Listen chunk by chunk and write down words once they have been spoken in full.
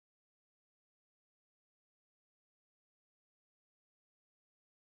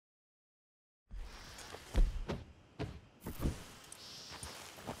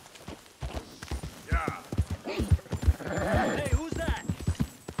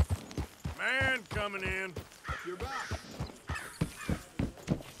coming in. You're back.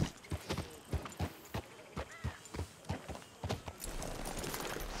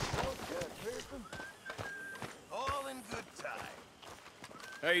 All in good time.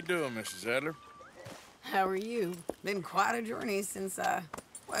 How you doing, Mrs. Adler? How are you? Been quite a journey since I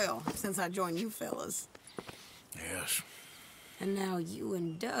joined you fellas. Yes. And now you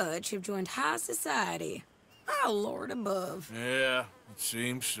and Dutch have joined high society. Oh, Lord above. Yeah, it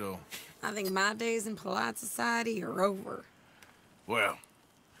seems so. I think my days in polite society are over. Well,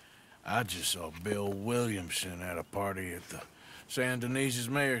 I just saw Bill Williamson at a party at the San Denise's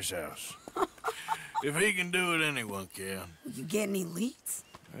mayor's house. If he can do it, anyone can. You get any leads?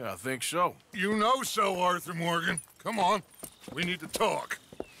 Yeah, I think so. You know so, Arthur Morgan. Come on. We need to talk.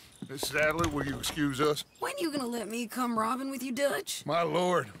 Mrs. Adler, will you excuse us? When you gonna let me come robbing with you, Dutch? My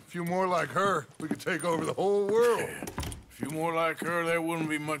lord, a few more like her, we could take over the whole world. Yeah. A few more like her, there wouldn't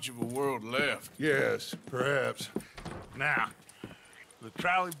be much of a world left. Yes, perhaps. Now, the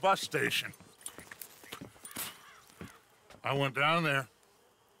trolley bus station. I went down there.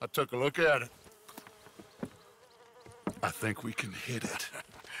 I took a look at it. I think we can hit it.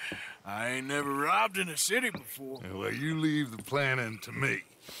 I ain't never robbed in a city before. Well, you leave the planning to me.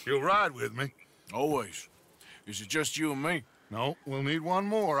 You'll ride with me. Always. Is it just you and me? No, we'll need one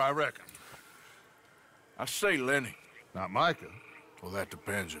more, I reckon. I say Lenny. Not Micah. Well, that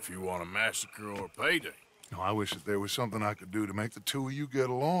depends if you want a massacre or a payday. No, I wish that there was something I could do to make the two of you get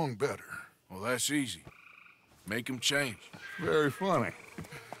along better. Well, that's easy. Make him change. Very funny.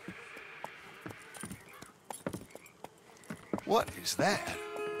 What is that?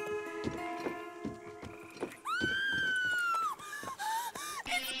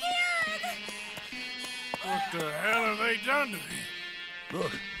 What the hell have they done to me?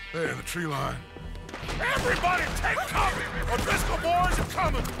 Look, there in the tree line. Everybody take cover! O'Driscoll boys are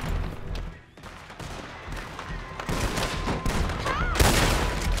coming!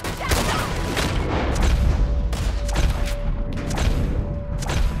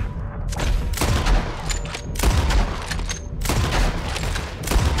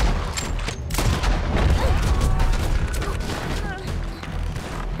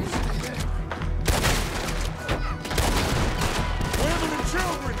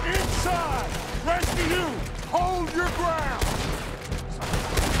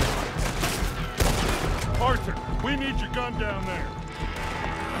 Arthur, we need your gun down there.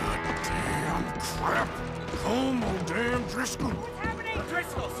 Damn crap. Home, oh damn Driscoll. What's happening?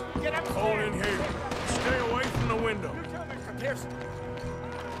 Driscolls, get up. Hold in here. Stay away from the window. You tell Mr. Pearson.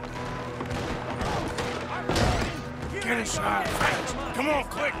 Get inside fast. Come on,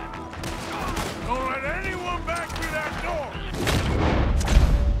 quick. Don't let anyone back through that door.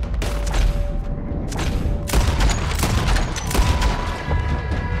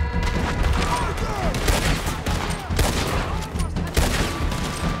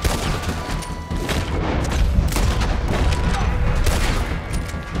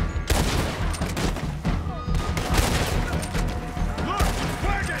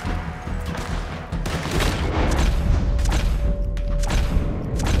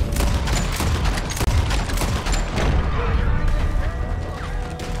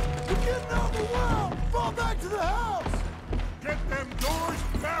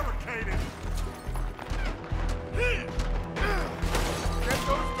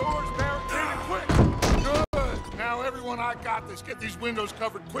 I got this. Get these windows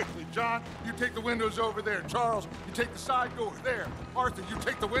covered quickly. John, you take the windows over there. Charles, you take the side door. There. Arthur, you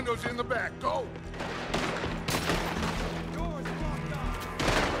take the windows in the back. Go. Doors blocked off.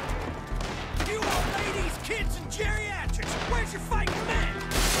 You old ladies, kids, and geriatrics, where's your fighting men?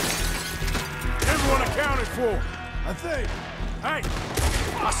 Everyone accounted for. I think. Hey,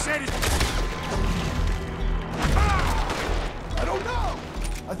 I said it. I don't know.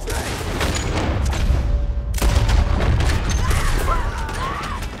 I think.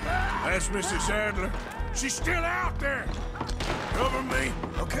 That's Mrs. Adler. She's still out there. Cover me.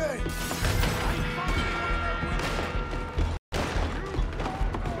 Okay.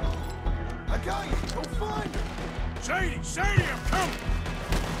 I got you. Go find her. Sadie, I'm coming.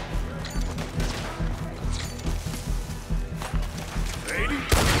 Sadie?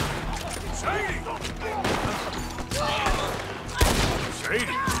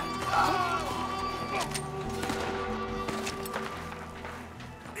 Sadie?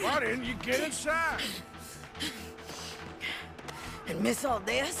 Why didn't you get inside? And miss all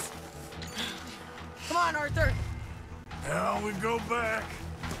this? Come on, Arthur. Now we go back.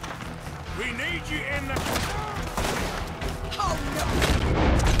 We need you in the... Oh, no.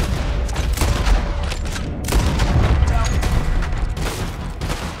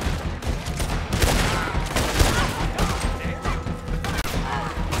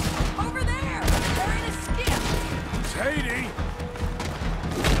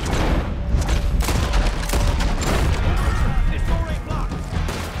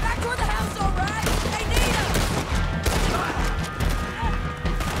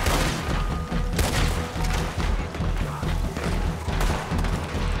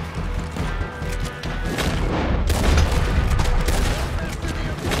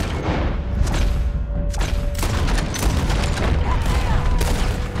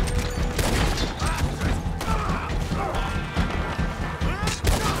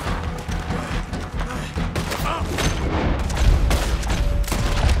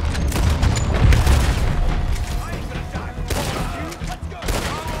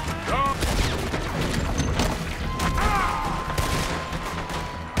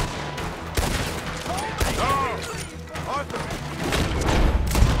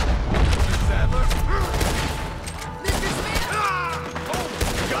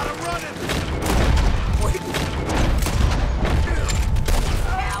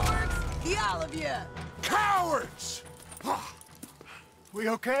 We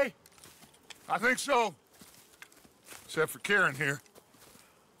okay? I think so. Except for Karen here.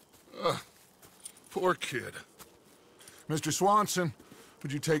 Poor kid. Mr. Swanson,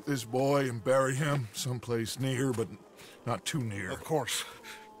 would you take this boy and bury him someplace near, but not too near? Of course.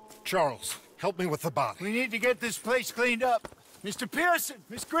 Charles, help me with the body. We need to get this place cleaned up. Mr. Pearson,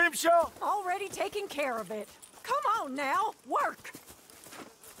 Miss Grimshaw. Already taking care of it. Come on now, work.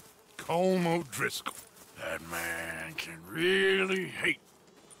 Colm O'Driscoll. That man can really hate.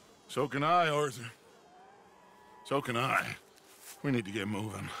 So can I, Arthur. So can I. We need to get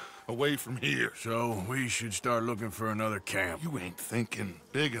moving. Away from here. So we should start looking for another camp. You ain't thinking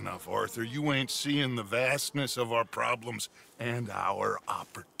big enough, Arthur. You ain't seeing the vastness of our problems and our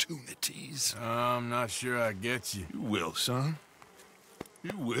opportunities. I'm not sure I get you. You will, son.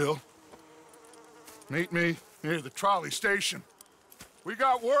 You will. Meet me near the trolley station. We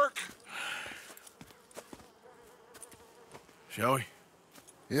got work. Shall we?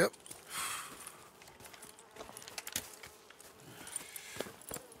 Yep.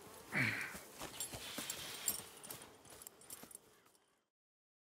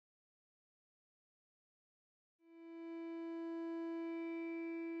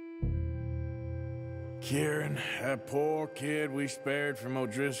 Kieran, that poor kid we spared from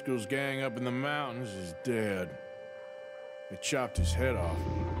O'Driscoll's gang up in the mountains is dead. They chopped his head off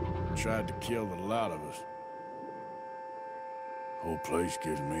and tried to kill the lot of us. Whole place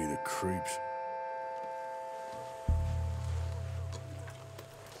gives me the creeps.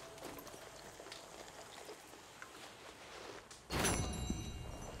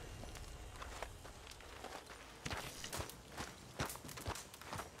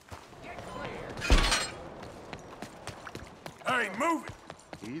 Hey, move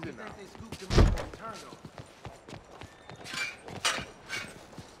it! Easy now.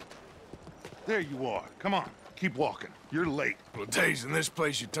 There you are. Come on. Keep walking. You're late. Well, days in this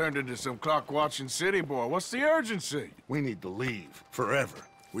place, you turned into some clock-watching city boy. What's the urgency? We need to leave. Forever.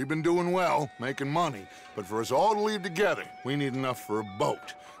 We've been doing well, making money, but for us all to leave together, we need enough for a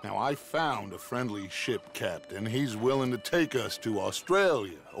boat. Now, I found a friendly ship captain. He's willing to take us to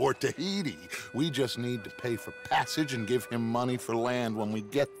Australia or Tahiti. We just need to pay for passage and give him money for land when we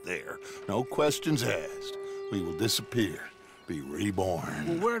get there. No questions asked. We will disappear, be reborn.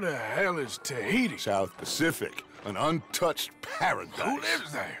 Well, where the hell is Tahiti? South Pacific, an untouched paradise. Who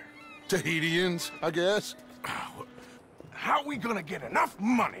lives there? Tahitians, I guess. How are we gonna get enough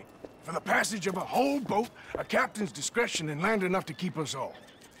money for the passage of a whole boat, a captain's discretion, and land enough to keep us all?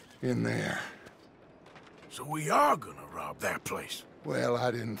 In there. So we are gonna rob that place. Well, I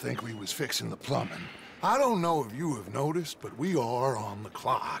didn't think we was fixing the plumbing. I don't know if you have noticed, but we are on the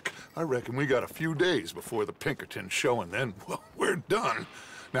clock. I reckon we got a few days before the Pinkerton show, and then, well, we're done.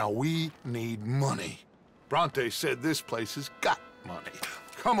 Now, we need money. Bronte said this place has got money.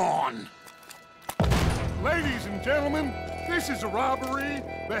 Come on. Ladies and gentlemen, this is a robbery.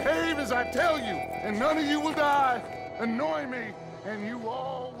 Behave as I tell you, and none of you will die. Annoy me, and you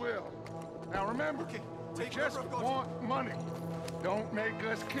all will. Now remember, we just want money. Don't make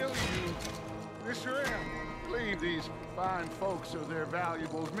us kill you. Mr. M, leave these fine folks of their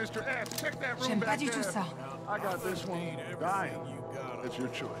valuables. Mr. S, check that room back there. I got this one dying. It's your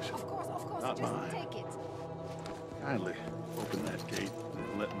choice. Of course, Not just mine. take it. Kindly open that gate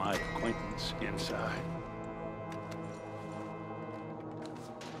and let my acquaintance inside.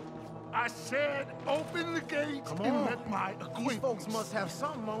 I said open the gate and let my acquaintance. These folks must have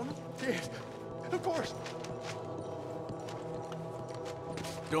something on them. Yes, of course.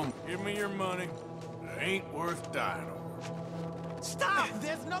 Don't give me your money. It ain't worth dying over. Stop!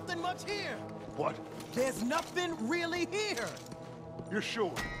 There's nothing much here. What? There's nothing really here. You're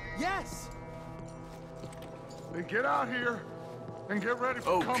sure? Yes. Then get out here and get ready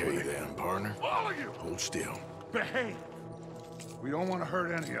for company. Okay then, partner. All of you, Hold still. behave. We don't want to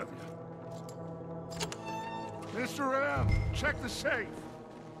hurt any of you. Mr. M, check the safe.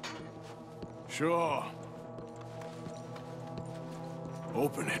 Sure.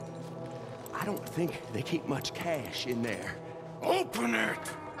 Open it. I don't think they keep much cash in there. Open it!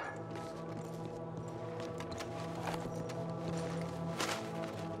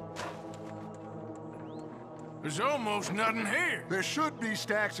 There's almost nothing here. There should be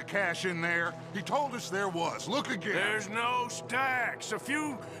stacks of cash in there. He told us there was. Look again. There's no stacks. A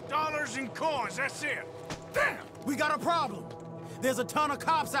few dollars in coins, that's it. Damn! We got a problem. There's a ton of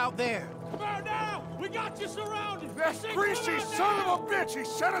cops out there. Burn down! We got you surrounded! That greasy son of a bitch, he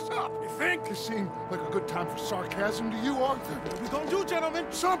set us up! You think? This seemed like a good time for sarcasm to you, Arthur? What we gonna do, gentlemen?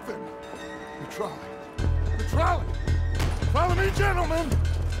 Something! The trolley. The trolley! Follow me, gentlemen!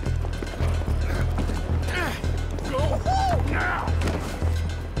 Go now!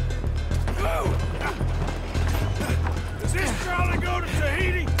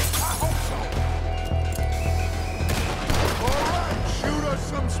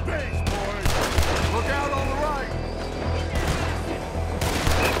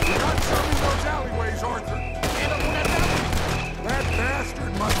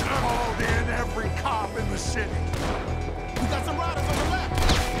 city. We got some riders on the left.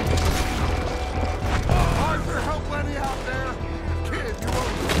 Arthur, help Lenny out there. Kid, you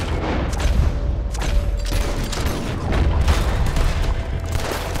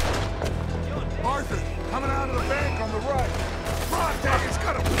owe Arthur, coming out of the bank on the right. Bronte is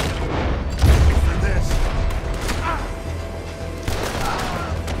gonna... Wait for this.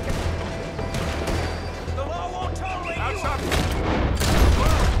 The law won't tolerate you! Outside.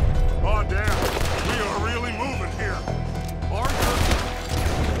 Oh, damn. We are really moving here. Arthur.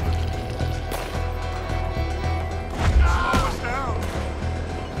 Slow us down.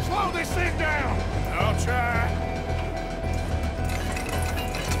 Slow this thing down. I'll try.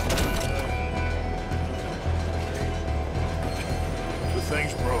 The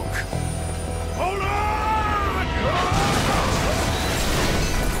thing's broke. Hold on!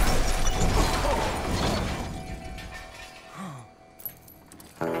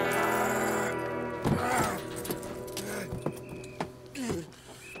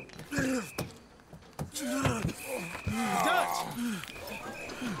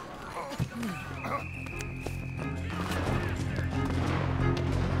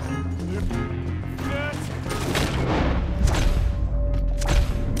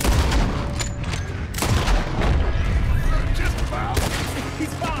 Just about.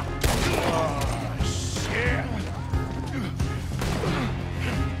 He's fine. Yeah.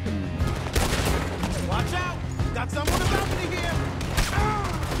 Watch out. Got someone on the balcony here.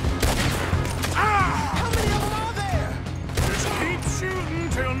 How many of them are there? Just keep shooting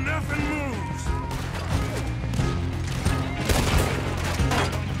till nothing moves.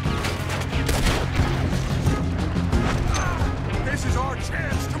 This is our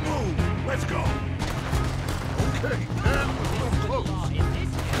chance to move. Let's go. Okay, and we're close.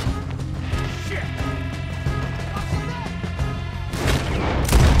 Shit.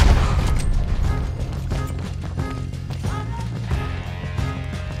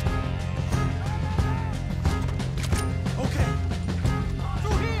 Okay.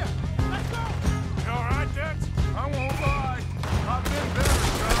 Through here. Let's go. You all right, Dutch? I won't lie. I've been better,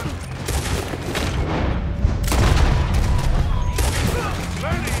 son.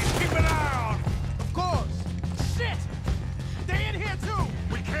 Lenny, keep an eye on. Of course. Shit. They in here too.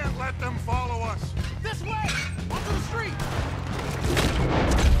 We can't let them follow us. This way. Onto the street.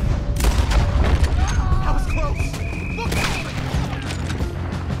 That was close. Look out.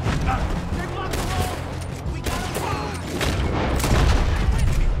 They blocked the road. We gotta move.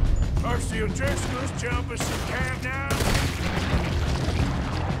 First, you'll just jump us some camp now.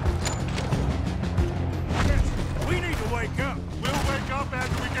 We need to wake up. We'll wake up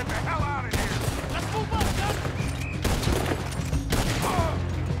after we get the hell out of here. Let's move up, Dutch.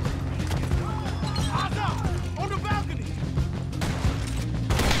 Eyes up. On the balcony.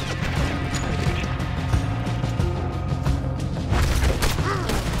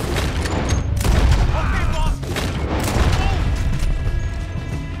 Okay, boss.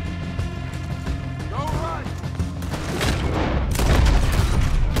 Go right.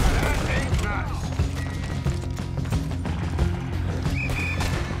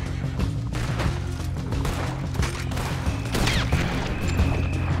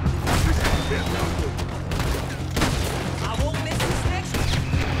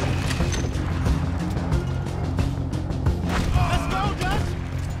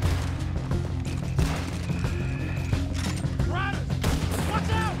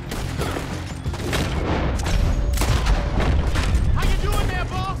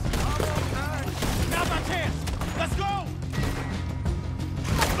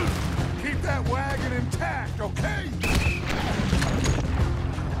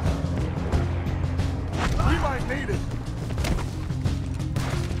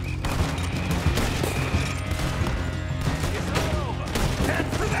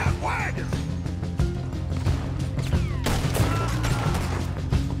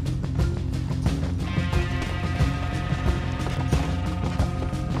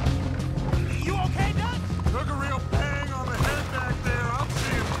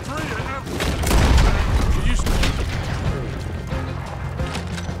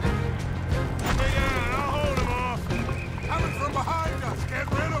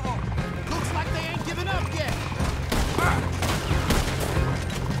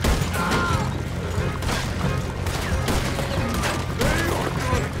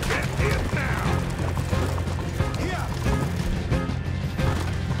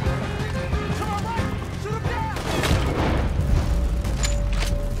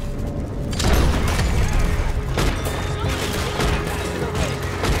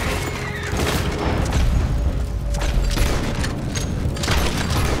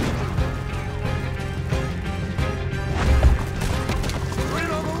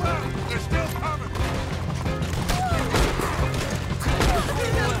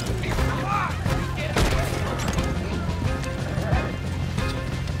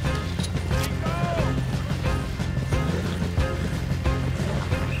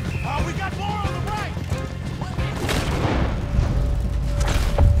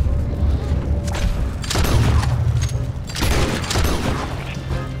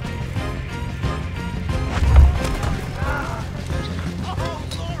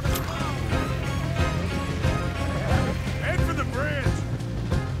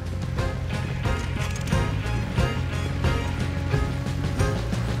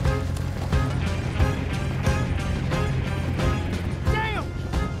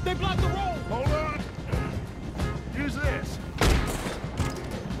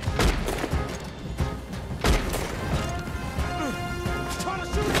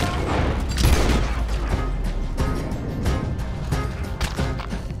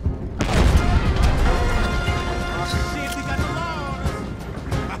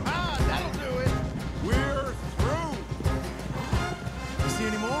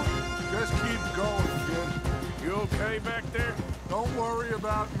 okay back there? Don't worry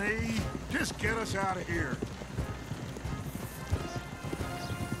about me. Just get us out of here.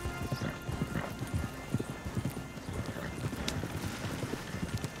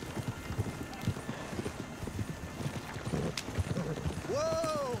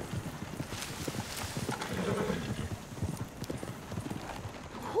 Whoa!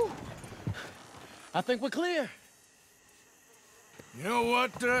 I think we're clear. You know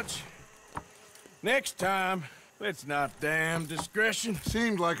what, Dutch? Next time, let's not damn discretion.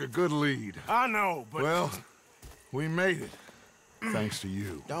 Seemed like a good lead. I know, but... Well, we made it. Thanks to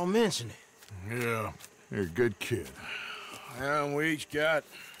you. Don't mention it. Yeah. You're a good kid. And we each got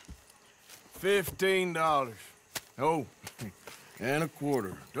 $15. Oh, and a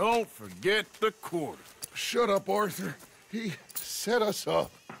quarter. Don't forget the quarter. Shut up, Arthur. He set us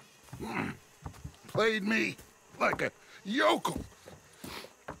up. Played me like a yokel.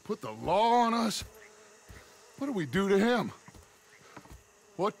 Put the law on us. What did we do to him?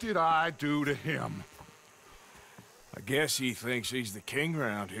 What did I do to him? I guess he thinks he's the king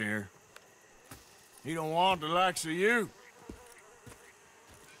around here. He don't want the likes of you.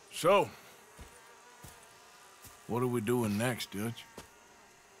 So, what are we doing next, Dutch?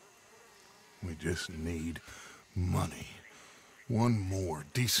 We just need money. One more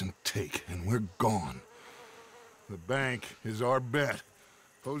decent take, and we're gone. The bank is our bet.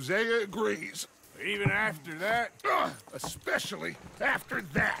 Hosea agrees. Even after that? Especially after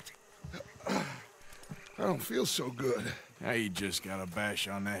that. I don't feel so good. Now you just got a bash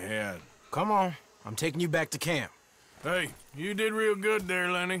on the head. Come on. I'm taking you back to camp. Hey, you did real good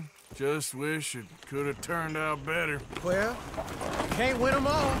there, Lenny. Just wish it could have turned out better. Well, can't win them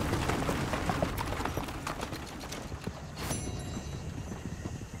all.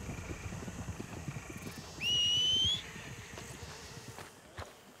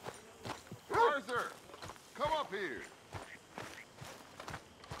 Arthur, come up here.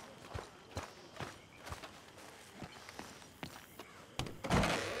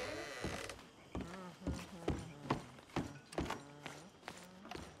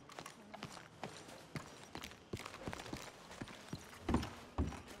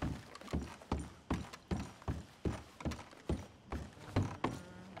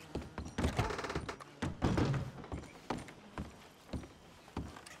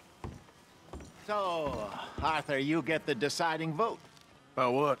 So, Arthur, you get the deciding vote.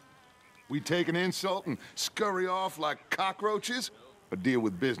 About what? We take an insult and scurry off like cockroaches, or deal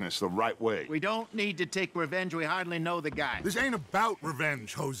with business the right way? We don't need to take revenge. We hardly know the guy. This ain't about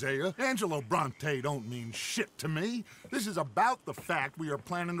revenge, Hosea. Angelo Bronte don't mean shit to me. This is about the fact we are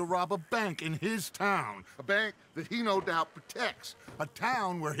planning to rob a bank in his town. A bank that he no doubt protects. A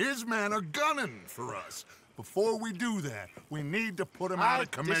town where his men are gunning for us. Before we do that, we need to put him out of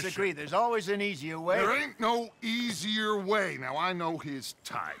commission. I disagree. There's always an easier way. There ain't no easier way. Now, I know his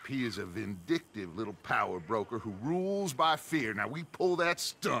type. He is a vindictive little power broker who rules by fear. Now, we pull that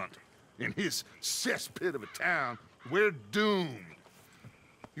stunt in his cesspit of a town, we're doomed.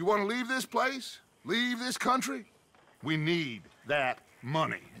 You want to leave this place? Leave this country? We need that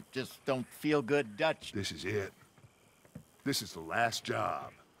money. Just don't feel good, Dutch. This is it. This is the last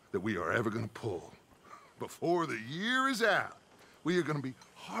job that we are ever going to pull. Before the year is out, we are going to be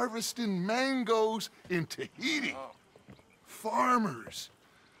harvesting mangoes in Tahiti. Farmers.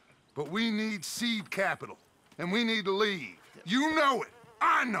 But we need seed capital, and we need to leave. You know it.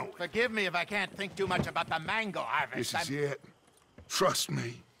 I know it. Forgive me if I can't think too much about the mango harvest. This is it. Trust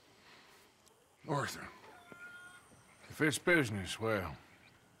me. Arthur. If it's business, well,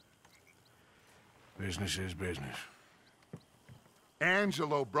 business is business.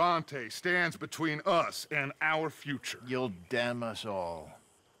 Angelo Bronte stands between us and our future. You'll damn us all.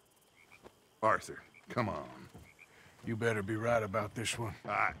 Arthur, come on. You better be right about this one.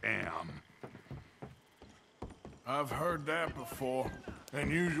 I am. I've heard that before.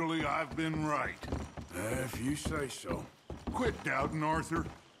 And usually I've been right. If you say so. Quit doubting, Arthur.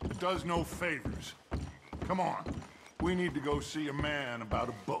 It does no favors. Come on. We need to go see a man about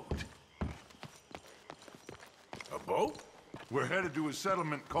a boat. A boat? We're headed to a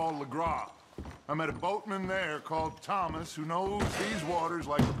settlement called Le Gras. I met a boatman there called Thomas who knows these waters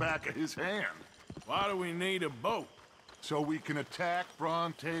like the back of his hand. Why do we need a boat? So we can attack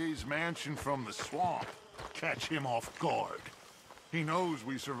Bronte's mansion from the swamp. Catch him off guard. He knows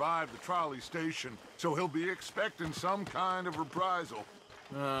we survived the trolley station, so he'll be expecting some kind of reprisal.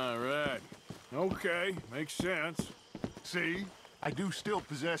 All right. Okay, makes sense. See? I do still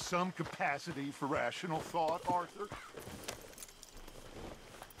possess some capacity for rational thought, Arthur.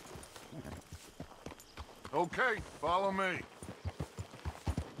 Okay, follow me.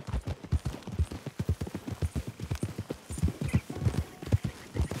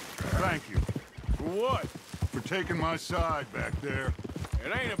 what? For taking my side back there.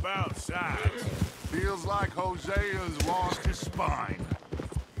 It ain't about sides. Feels like Hosea's lost his spine.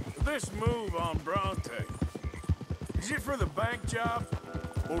 This move on Bronte, is it for the bank job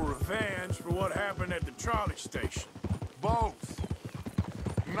or revenge for what happened at the trolley station? Both.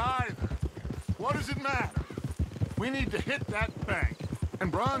 Neither. What does it matter? We need to hit that bank.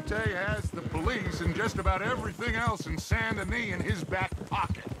 And Bronte has the police and just about everything else in Saint Denis in his back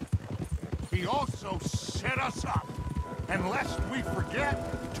pocket. He also set us up. And lest we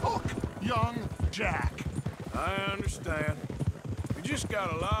forget, took young Jack. I understand. We just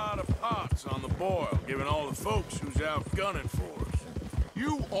got a lot of pots on the boil, given all the folks who's out gunning for us.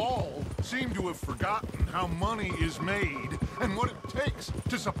 You all seem to have forgotten how money is made and what it takes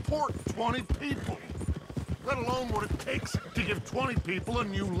to support 20 people. Let alone what it takes to give 20 people a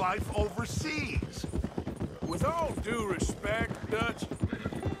new life overseas. With all due respect, Dutch,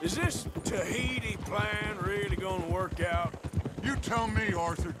 is this Tahiti plan really gonna work out? You tell me,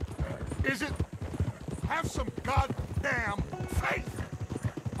 Arthur. Is it? Have some goddamn faith.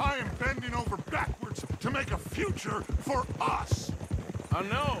 I am bending over backwards to make a future for us. I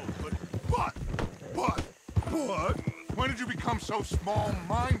know, but... What? When did you become so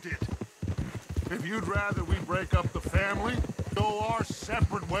small-minded? If you'd rather we break up the family, go our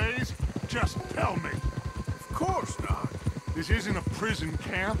separate ways, just tell me. Of course not. This isn't a prison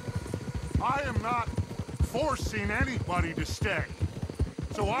camp. I am not forcing anybody to stay.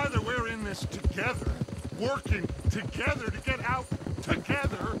 So either we're in this together, working together to get out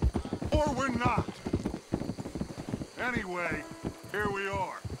together, or we're not. Anyway, here we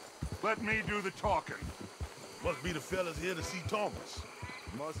are. Let me do the talking. Must be the fellas here to see Thomas.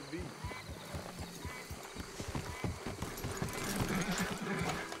 Must be.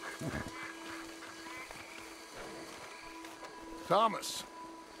 Thomas,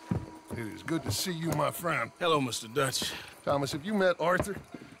 it is good to see you, my friend. Hello, Mr. Dutch. Thomas, have you met Arthur?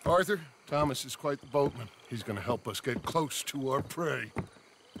 Arthur, Thomas is quite the boatman. He's gonna help us get close to our prey.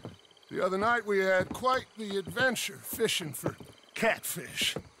 The other night we had quite the adventure fishing for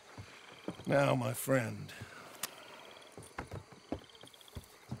catfish. Now, my friend,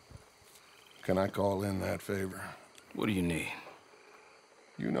 can I call in that favor? What do you need?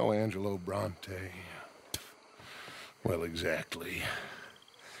 You know Angelo Bronte. Well, exactly.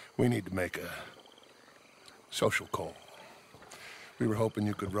 We need to make a social call. We were hoping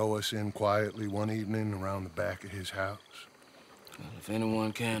you could row us in quietly one evening around the back of his house. Well, if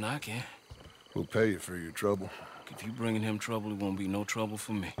anyone can, I can. We'll pay you for your trouble. If you bringing him trouble, it won't be no trouble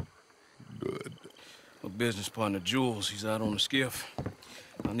for me. Good. My business partner, Jules, he's out on the skiff.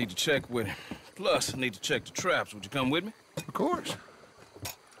 I need to check with him. Plus, I need to check the traps. Would you come with me? Of course.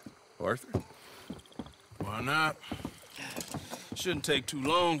 Arthur? Why not? Shouldn't take too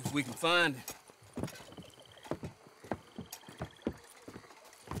long if we can find him.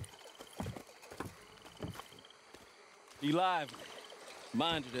 Be lively.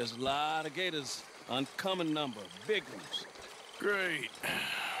 Mind you, there's a lot of gators. Uncommon number. Big ones. Great.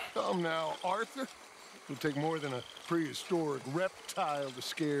 Come now, Arthur. It'll take more than a prehistoric reptile to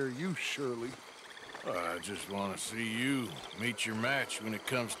scare you, surely. I just want to see you meet your match when it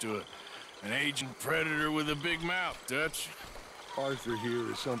comes to an aging predator with a big mouth, Dutch. Arthur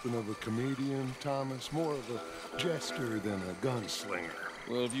here is something of a comedian, Thomas. More of a jester than a gunslinger.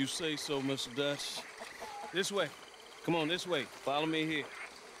 Well, if you say so, Mr. Dutch. This way. Come on, this way. Follow me here.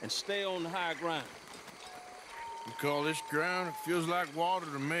 And stay on the high ground. You call this ground? It feels like water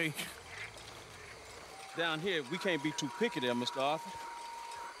to me. Down here, we can't be too picky there, Mr. Arthur.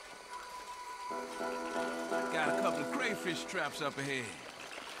 Got a couple of crayfish traps up ahead.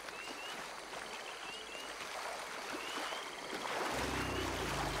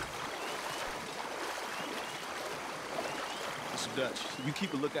 Mr. Dutch, you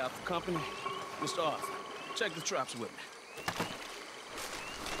keep a lookout for company. Mr. Arthur, check the traps with me.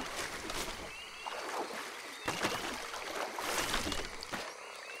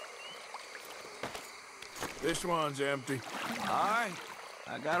 This one's empty. All right.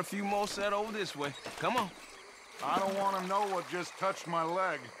 I got a few more set over this way. Come on. I don't want to know what just touched my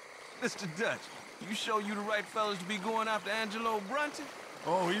leg. Mr. Dutch, you sure you the right fellas to be going after Angelo Bronte?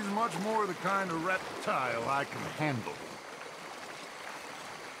 Oh, he's much more the kind of reptile I can handle.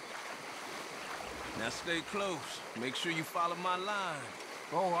 Now stay close. Make sure you follow my line.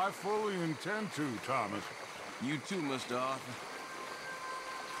 Oh, I fully intend to, Thomas. You too, Mr. Arthur.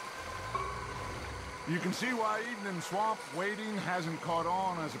 You can see why evening swamp wading hasn't caught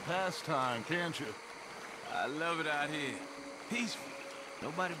on as a pastime, can't you? I love it out here. Peaceful.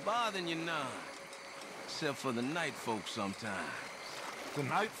 Nobody bothering you none. Except for the night folk sometimes. The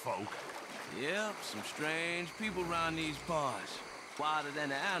night folk? Yep, some strange people around these parts. Wilder than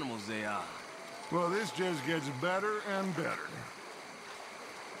the animals they are. Well, this just gets better and better.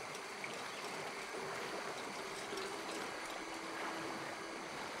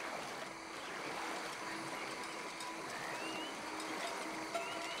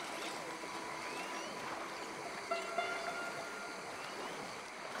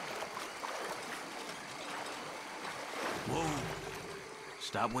 Whoa.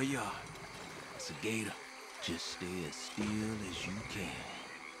 Stop where you are. It's a gator. Just stay as still as you can.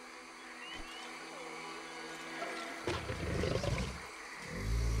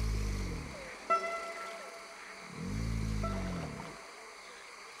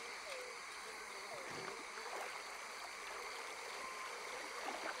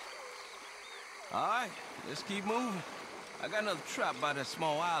 All right, let's keep moving. I got another trap by that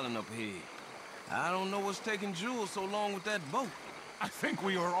small island up here. I don't know what's taking Jules so long with that boat. I think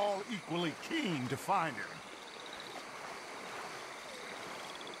we are all equally keen to find her.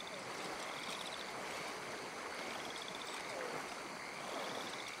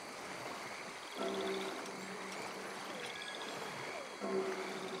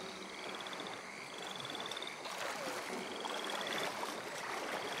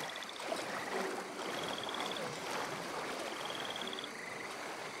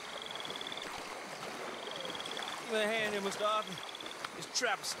 Give me a hand here, Mr. Arthur. This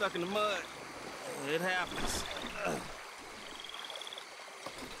trap is stuck in the mud. It happens.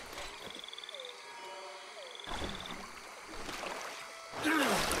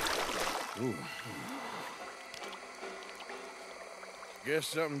 Ooh. Guess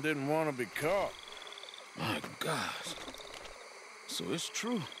something didn't want to be caught. My gosh. So it's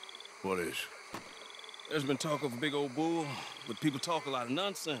true. What is? There's been talk of a big old bull, but people talk a lot of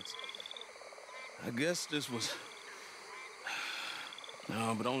nonsense. I guess this was...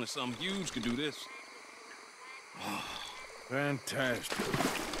 No, but only something huge could do this. Fantastic.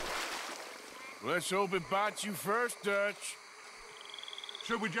 Let's hope it bites you first, Dutch.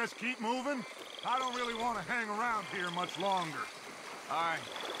 Should we just keep moving? I don't really want to hang around here much longer. All right.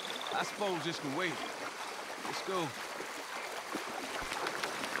 I suppose this can wait. Let's go.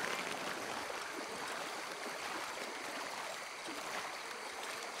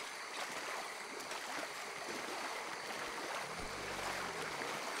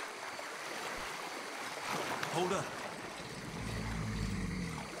 Hold up.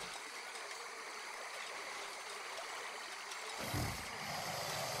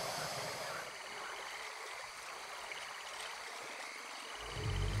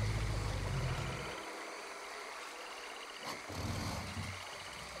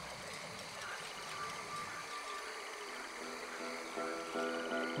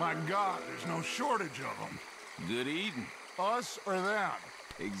 My God, there's no shortage of them. Good eating. Us or them?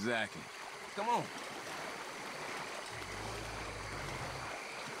 Exactly. Come on.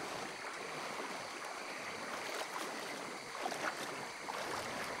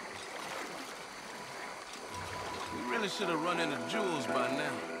 We really should have run into Jules by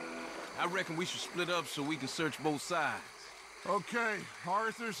now. I reckon we should split up so we can search both sides. Okay,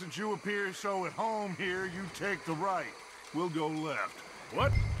 Arthur, since you appear so at home here, you take the right. We'll go left.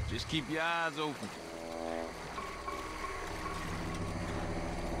 What? Just keep your eyes open.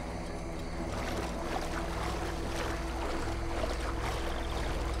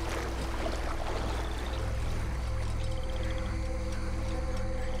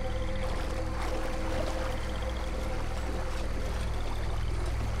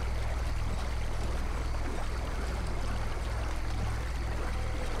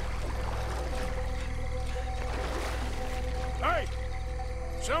 Hey!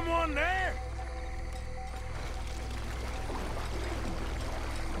 Someone there?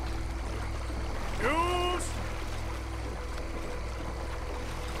 Jules?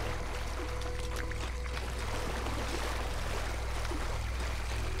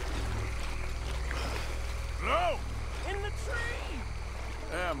 Hello? In the tree!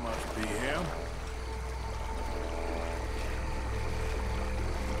 That must be him.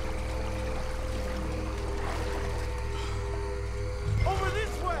 Over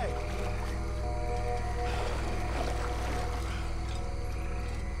this way!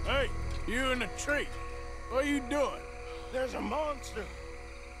 Hey, you in the tree. What are you doing? There's a monster!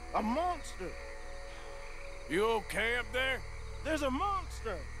 A monster! You okay up there? There's a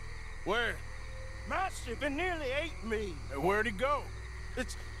monster! Where? Mastiff, it nearly ate me! Where'd he go?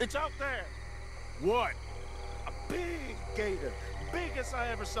 It's out there! What? A big gator! Biggest I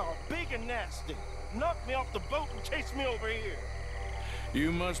ever saw, big and nasty! Knocked me off the boat and chased me over here!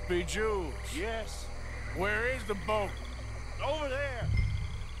 You must be Jules. Yes, Where is the boat? over there!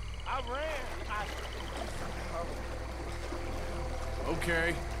 I ran.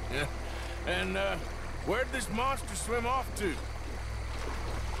 Okay, yeah. And, where'd this monster swim off to?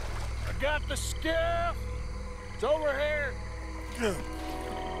 I got the skiff! It's over here!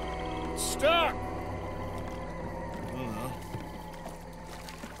 Stuck!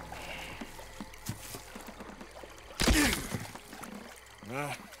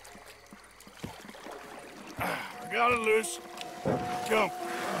 I got it loose. Jump.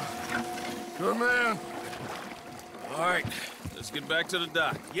 Good man. All right, let's get back to the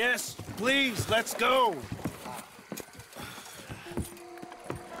dock. Yes, please, let's go.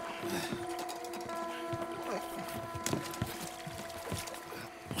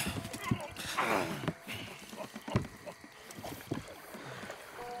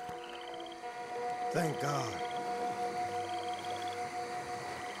 Thank God.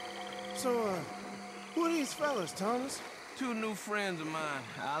 So, who are these fellas, Thomas? Two new friends of mine.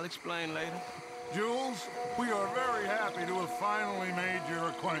 I'll explain later. Jules, we are very happy to have finally made your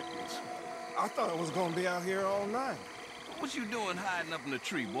acquaintance. I thought I was gonna be out here all night. What you doing hiding up in the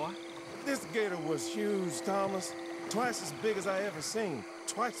tree, boy? This gator was huge, Thomas. Twice as big as I ever seen.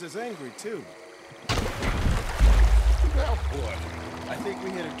 Twice as angry, too. Now what? I think we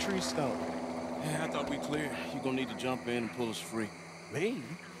hit a tree stump. Yeah, I thought we cleared. You gonna need to jump in and pull us free. Me?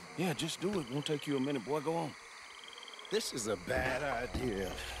 Yeah, just do it. Won't take you a minute, boy. Go on. This is a bad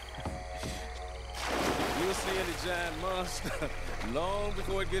idea. You'll see any giant monster long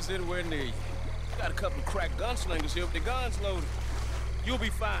before it gets anywhere near you. Got a couple of crack gunslingers here with their guns loaded. You'll be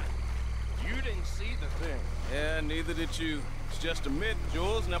fine. You didn't see the thing. Yeah, neither did you. It's just a myth,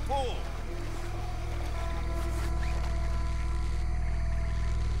 Jules. Now pull.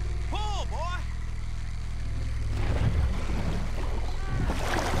 Pull, boy!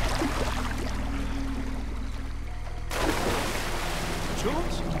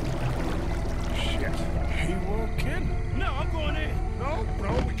 Jules? Shit, he weren't kidding. No, I'm going in. No,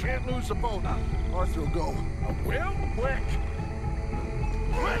 we can't lose the boat. Arthur will go. Well, Quick!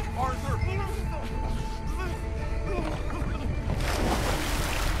 Quick, Arthur!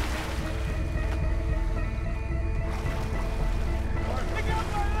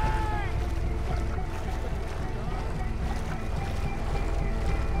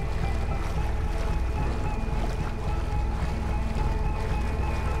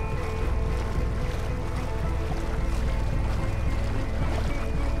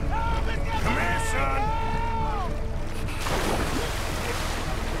 come here, son.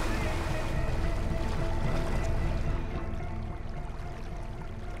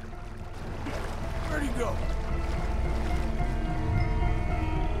 Where'd he go?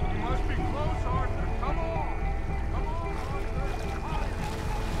 You must be close, Arthur. Come on! Come on, Arthur!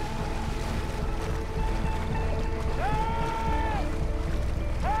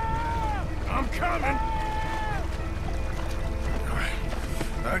 I'm coming.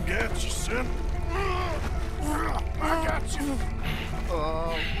 I got you, son. I got you.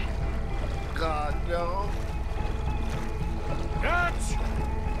 Oh, God, no. Dutch!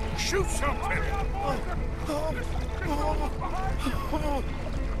 Shoot something!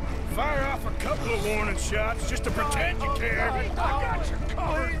 Fire off a couple of warning shots just to pretend you care. I got you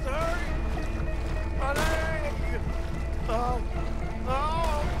covered. Please hurry. My leg. Oh,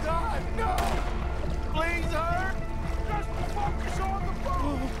 God, no. Please hurry. Just focus on the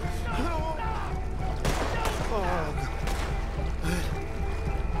boat.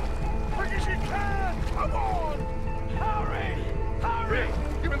 Quick as you can. Come on. Hurry. Hurry.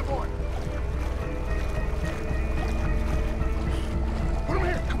 Give me the boy. Put him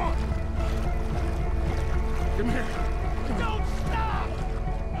here. Come on. Give him here. Don't stop.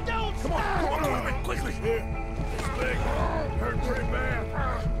 Don't Come on. Come on. Quickly. Here. This leg hurt pretty bad.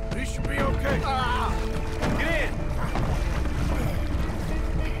 He should be okay. Get in!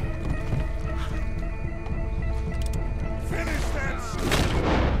 Finish that.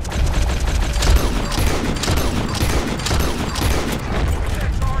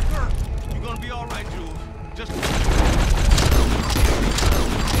 Thanks, Arthur. You're gonna be all right, Jules. Just...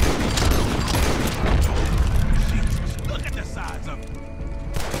 Jesus, look at the size of it.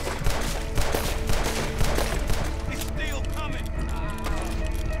 It's still coming.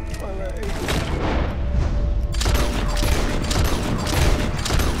 My leg.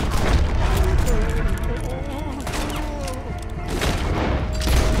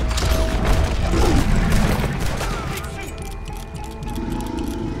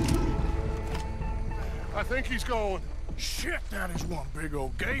 I think he's going. Shit, that is one big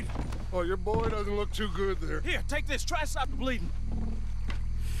old gate. Oh, your boy doesn't look too good there. Here, take this. Try to stop the bleeding.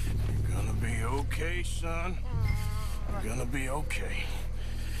 You're gonna be okay, son. You're gonna be okay.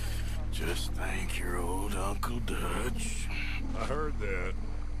 Just thank your old Uncle Dutch. I heard that.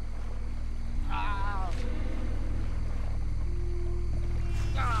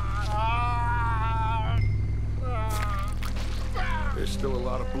 There's still a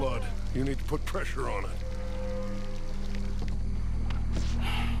lot of blood. You need to put pressure on it.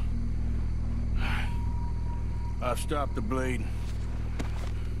 I've stopped the bleeding.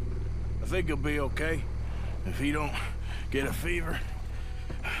 I think he'll be okay if he don't get a fever.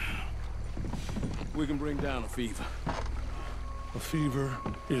 We can bring down a fever. A fever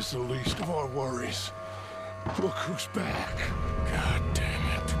is the least of our worries. Look who's back. God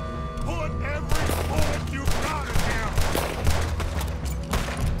damn it. Put every bullet you got in him!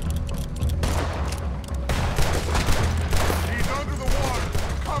 He's under the water,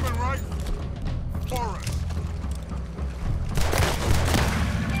 coming right for us.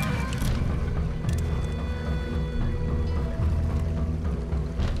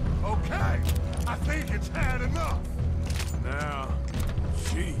 Okay, I think it's had enough. Now,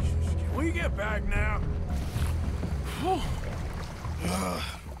 Jesus, can we get back now?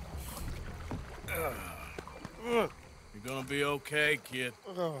 You're gonna be okay, kid.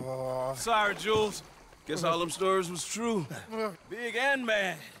 Sorry, Jules. Guess all them stories was true. Big and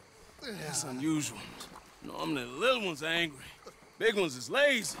mad. That's unusual. Normally the little ones are angry. Big ones is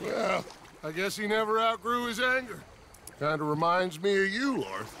lazy. Well, I guess he never outgrew his anger. Kinda reminds me of you,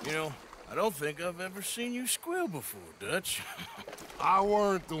 Arthur. You know, I don't think I've ever seen you squeal before, Dutch. I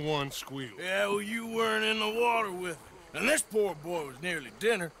weren't the one squealing. Yeah, well, you weren't in the water with me. And this poor boy was nearly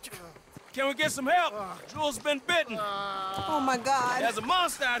dinner. Can we get some help? Jules been bitten. Oh, my God. There's a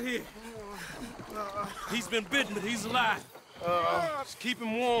monster out here. He's been bitten, but he's alive. Just keep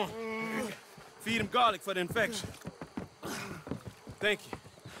him warm. Feed him garlic for the infection. Thank you.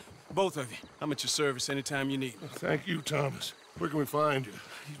 Both of you. I'm at your service anytime you need me. Thank you, Thomas. Where can we find you?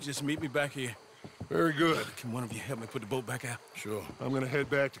 You just meet me back here. Very good. Can one of you help me put the boat back out? Sure. I'm gonna head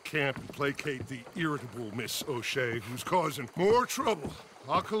back to camp and placate the irritable Miss O'Shea, who's causing more trouble.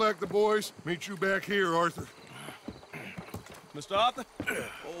 I'll collect the boys. Meet you back here, Arthur. Mr. Arthur?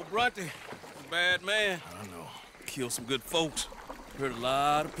 Old Brunty. A bad man. I know. Killed some good folks. Hurt a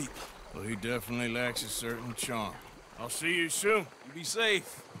lot of people. Well, he definitely lacks a certain charm. I'll see you soon. You be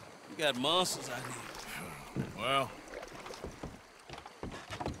safe. We got monsters out here. Well...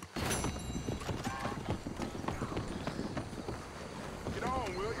 Get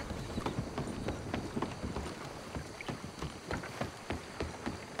on, will you?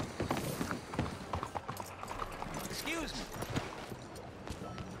 Excuse me.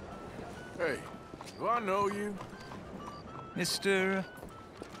 Hey, do I know you? Mr.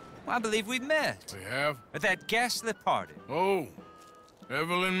 I believe we've met. We have? At that ghastly party. Oh,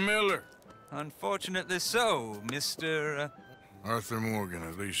 Evelyn Miller. Unfortunately so, Mr. Arthur Morgan,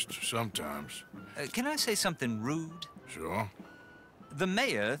 at least sometimes. Can I say something rude? Sure. The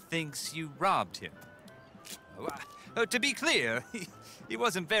mayor thinks you robbed him. To be clear, he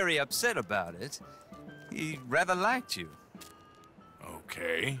wasn't very upset about it. He rather liked you.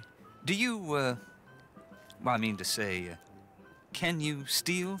 Okay. Do you, well, I mean to say, can you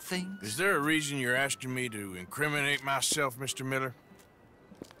steal things? Is there a reason you're asking me to incriminate myself, Mr. Miller?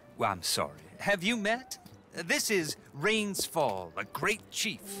 Well, I'm sorry. Have you met? This is Rains Fall, a great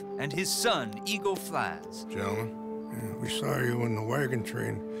chief, and his son, Eagle Flies. Gentlemen? Yeah, we saw you in the wagon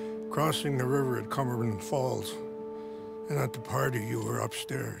train, crossing the river at Cumberland Falls. And at the party, you were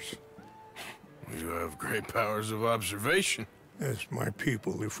upstairs. You have great powers of observation. Yes, my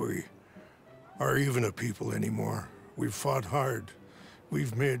people, if we are even a people anymore. We've fought hard.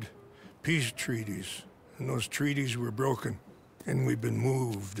 We've made peace treaties, and those treaties were broken. And we've been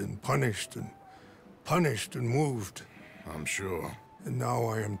moved and punished and moved. I'm sure. And now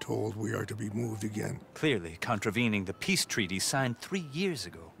I am told we are to be moved again. Clearly contravening the peace treaty signed 3 years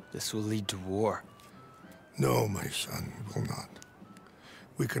ago. This will lead to war. No, my son, it will not.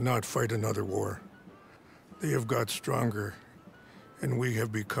 We cannot fight another war. They have got stronger, and we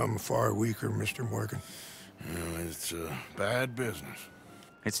have become far weaker, Mr. Morgan. Well, it's a bad business.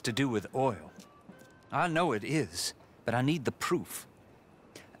 It's to do with oil. I know it is, but I need the proof.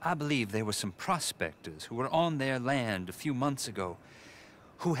 I believe there were some prospectors who were on their land a few months ago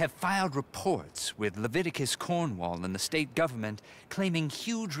who have filed reports with Leviticus Cornwall and the state government claiming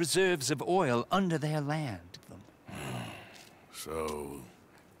huge reserves of oil under their land. So,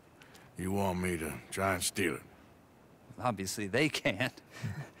 you want me to try and steal it? Obviously they can't.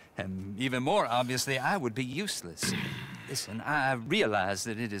 And even more obviously, I would be useless. Listen, I realize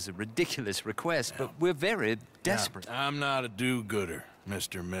that it is a ridiculous request, but we're very desperate. Now, I'm not a do-gooder,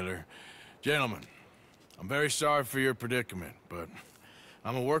 Mr. Miller. Gentlemen, I'm very sorry for your predicament, but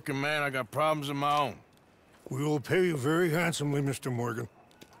I'm a working man. I got problems of my own. We will pay you very handsomely, Mr. Morgan.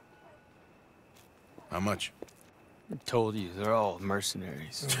 How much? I told you, they're all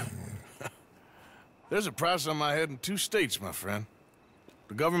mercenaries. There's a price on my head in 2 states, my friend.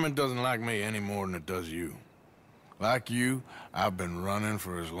 The government doesn't like me any more than it does you. Like you, I've been running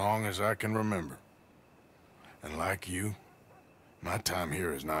for as long as I can remember. And like you, my time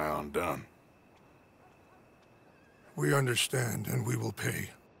here is nigh on done. We understand, and we will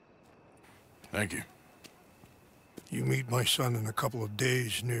pay. Thank you. You meet my son in a couple of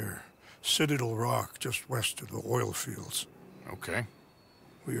days near Citadel Rock, just west of the oil fields. Okay.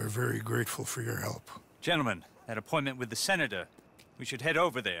 We are very grateful for your help. Gentlemen, that appointment with the senator. We should head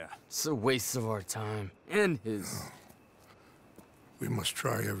over there. It's a waste of our time. And his. Oh. We must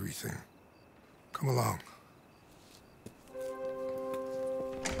try everything. Come along.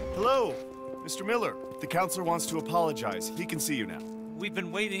 Hello, Mr. Miller. The counselor wants to apologize. He can see you now. We've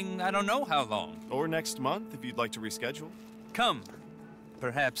been waiting I don't know how long. Or next month, if you'd like to reschedule. Come.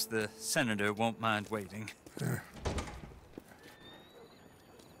 Perhaps the senator won't mind waiting.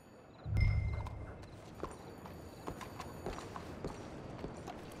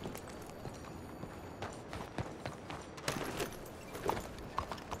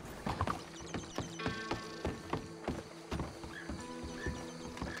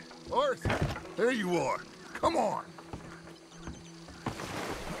 Arthur, there you are. Come on.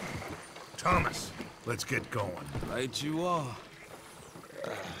 Thomas, let's get going. Right you are.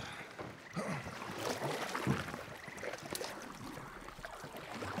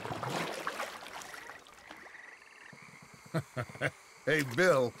 Hey,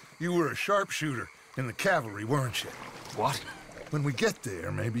 Bill, you were a sharpshooter in the cavalry, weren't you? What? When we get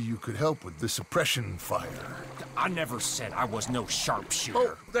there, maybe you could help with the suppression fire. I never said I was no sharpshooter.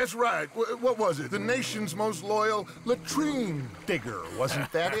 Oh, that's right. What was it? The nation's most loyal latrine digger,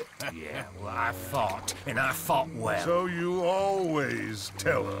 wasn't that it? Yeah, well, I fought, and I fought well. So you always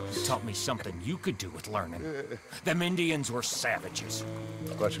tell us. You taught me something you could do with learning. Them Indians were savages.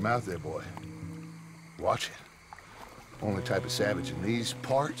 Watch your mouth there, boy. Watch it. Only type of savage in these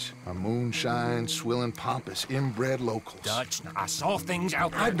parts are moonshine, swilling, pompous, inbred locals. Dutch, I saw things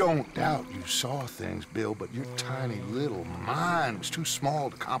out there. I don't doubt you saw things, Bill, but your tiny little mind was too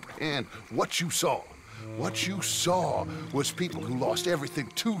small to comprehend what you saw. What you saw was people who lost everything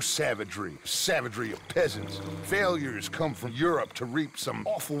to savagery. Savagery of peasants. Failures come from Europe to reap some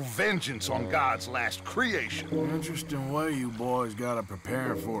awful vengeance on God's last creation. Interesting way you boys gotta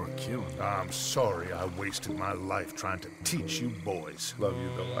prepare for a killing. I'm sorry I wasted my life trying to teach you boys. Love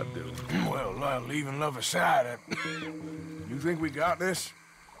you though I do. Well, leaving love aside, you think we got this?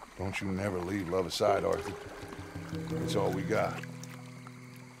 Don't you never leave love aside, Arthur. It's all we got.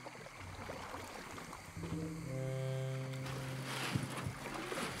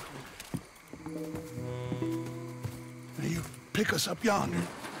 Now you pick us up yonder.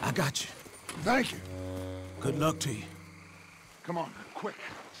 I got you. Thank you. Good luck to you. Come on, quick.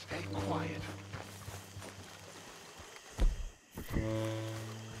 Stay quiet.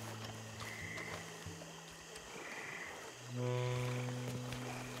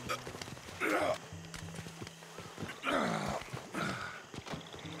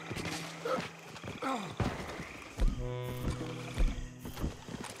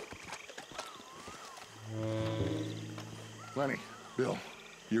 Lenny, Bill,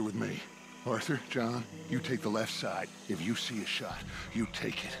 you're with me. Arthur, John, you take the left side. If you see a shot, you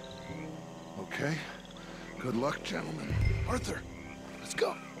take it. Okay? Good luck, gentlemen. Arthur, let's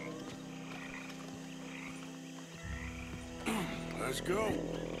go. Let's go.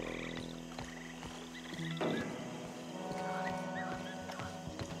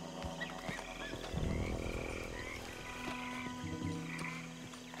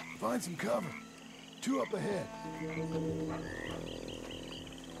 Find some cover. 2 up ahead.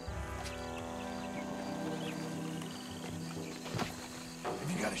 Have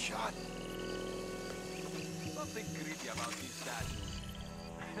you got a shot? Something creepy about these statues.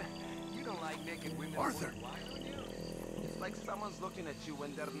 You don't like naked women. Arthur! Why would you? It's like someone's looking at you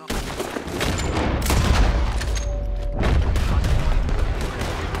when they're not.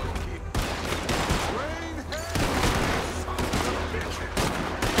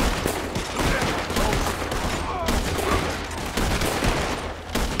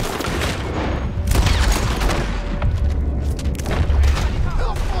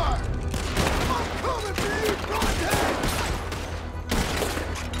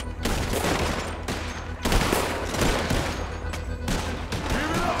 Give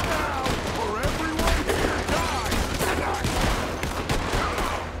it up now for everyone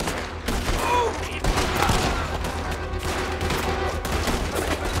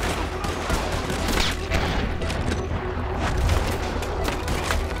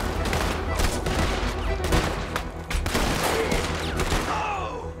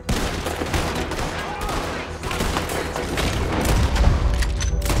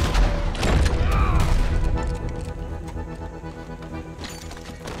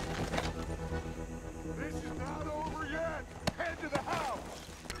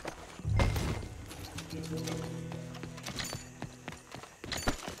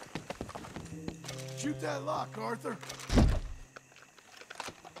Shoot that lock, Arthur.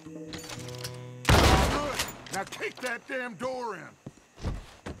 Good. Now kick that damn door in.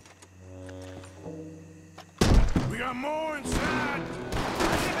 We got more inside.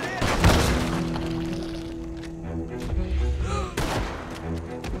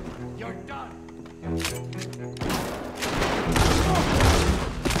 You're done.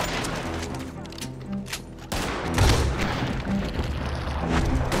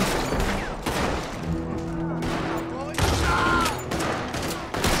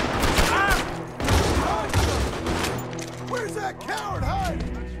 Where's that coward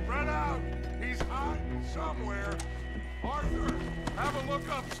hiding? Spread out. He's hiding somewhere. Arthur, have a look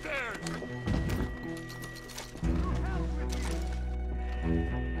upstairs.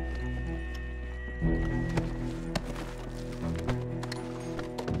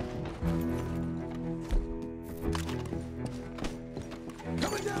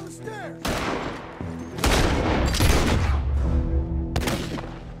 Coming down the stairs.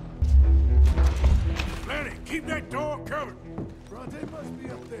 Lenny, keep that door covered. Bronte must be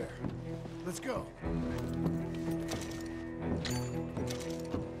up there. Let's go.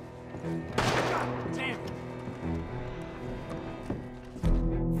 God damn it.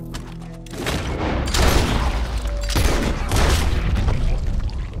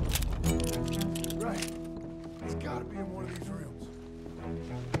 Right. He's gotta be in one of these rooms.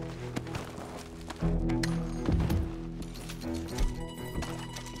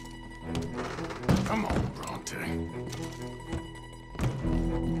 Come on, Bronte.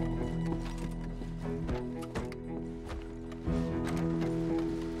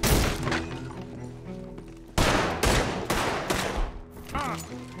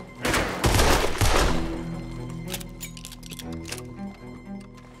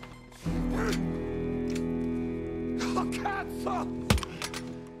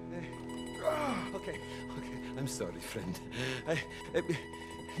 Okay, I'm sorry, friend.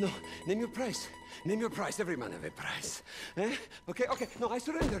 No, name your price. Name your price. Every man have a price. Eh? Okay, no, I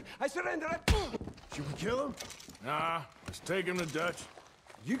surrender. Should we kill him? Nah, let's take him to Dutch.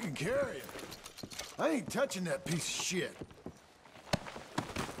 You can carry him. I ain't touching that piece of shit.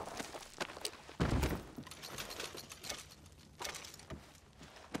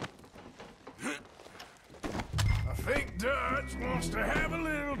 I think Dutch wants to have a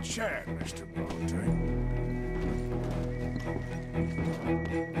little chat, Mr. Bronte.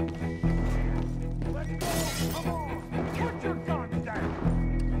 Let's go. Come on. Put your guns down.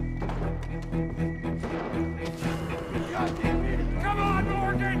 Goddamn idiot. Come on,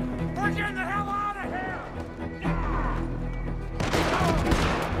 Morgan. We're getting the hell out of here.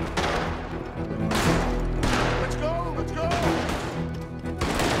 Let's go, let's go!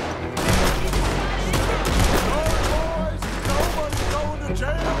 Nobody's going to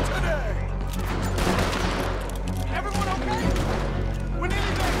jail today! Everyone okay? We need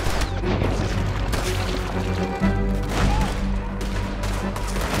to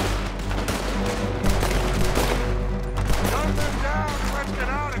Turn them down and let's get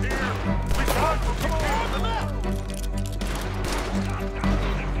out of here! We got to come on the left!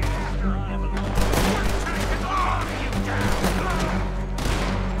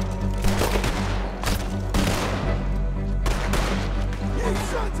 You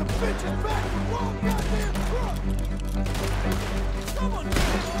sons of bitches back in the wrong goddamn truck! Someone get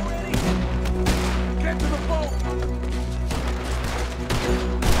it already! Get to the boat!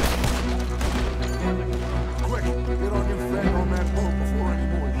 Quick, get on your friend on that boat before any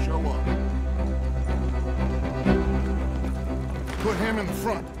boys show up. Put him in the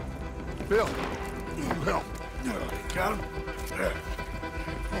front. Bill, you help. Got him? Yeah.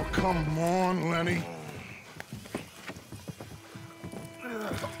 Oh, come on, Lenny.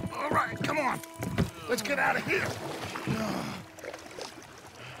 All right, come on. Let's get out of here.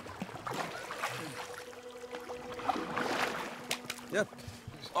 Yep.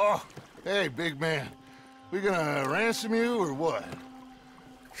 Oh, hey, big man. We gonna ransom you or what?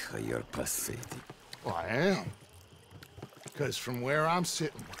 You're pathetic. Well, I am. Because from where I'm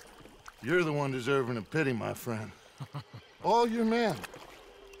sitting, you're the one deserving of pity, my friend. All your men,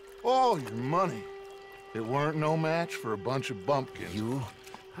 all your money, it weren't no match for a bunch of bumpkins. You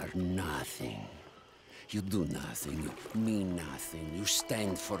are nothing. You do nothing. You mean nothing. You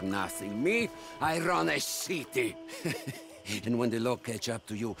stand for nothing. Me, I run a city. And when the law catch up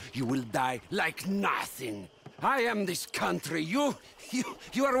to you, you will die like nothing. I am this country. You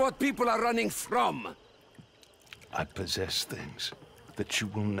are what people are running from. I possess things that you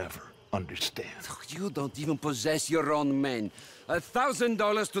will never understand. You don't even possess your own men.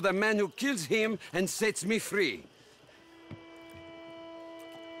 $1,000 to the man who kills him and sets me free.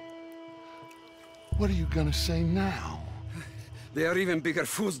 What are you gonna say now? They are even bigger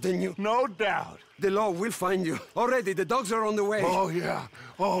fools than you. No doubt. The law will find you. Already, the dogs are on the way. Oh, yeah.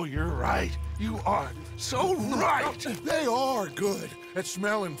 Oh, you're right. You are so right. They are good at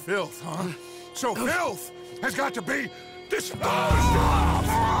smelling filth, huh? So filth has got to be disposed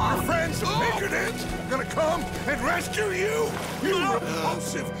of. Your friends, the Pinkertons, gonna come and rescue you, you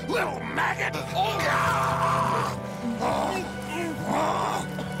repulsive little maggot.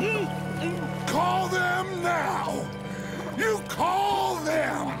 Call them now. You call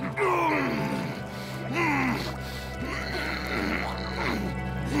them.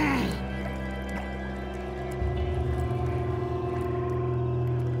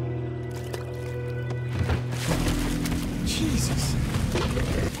 Jesus.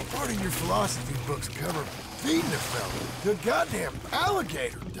 Part of your philosophy books cover feeding a fella to a goddamn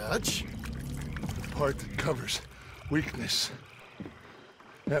alligator, Dutch. Part that covers weakness.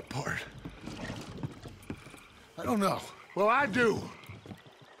 That part. I don't know. Well, I do.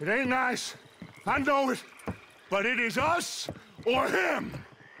 It ain't nice. I know it. But it is us or him.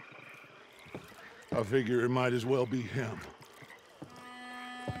 I figure it might as well be him.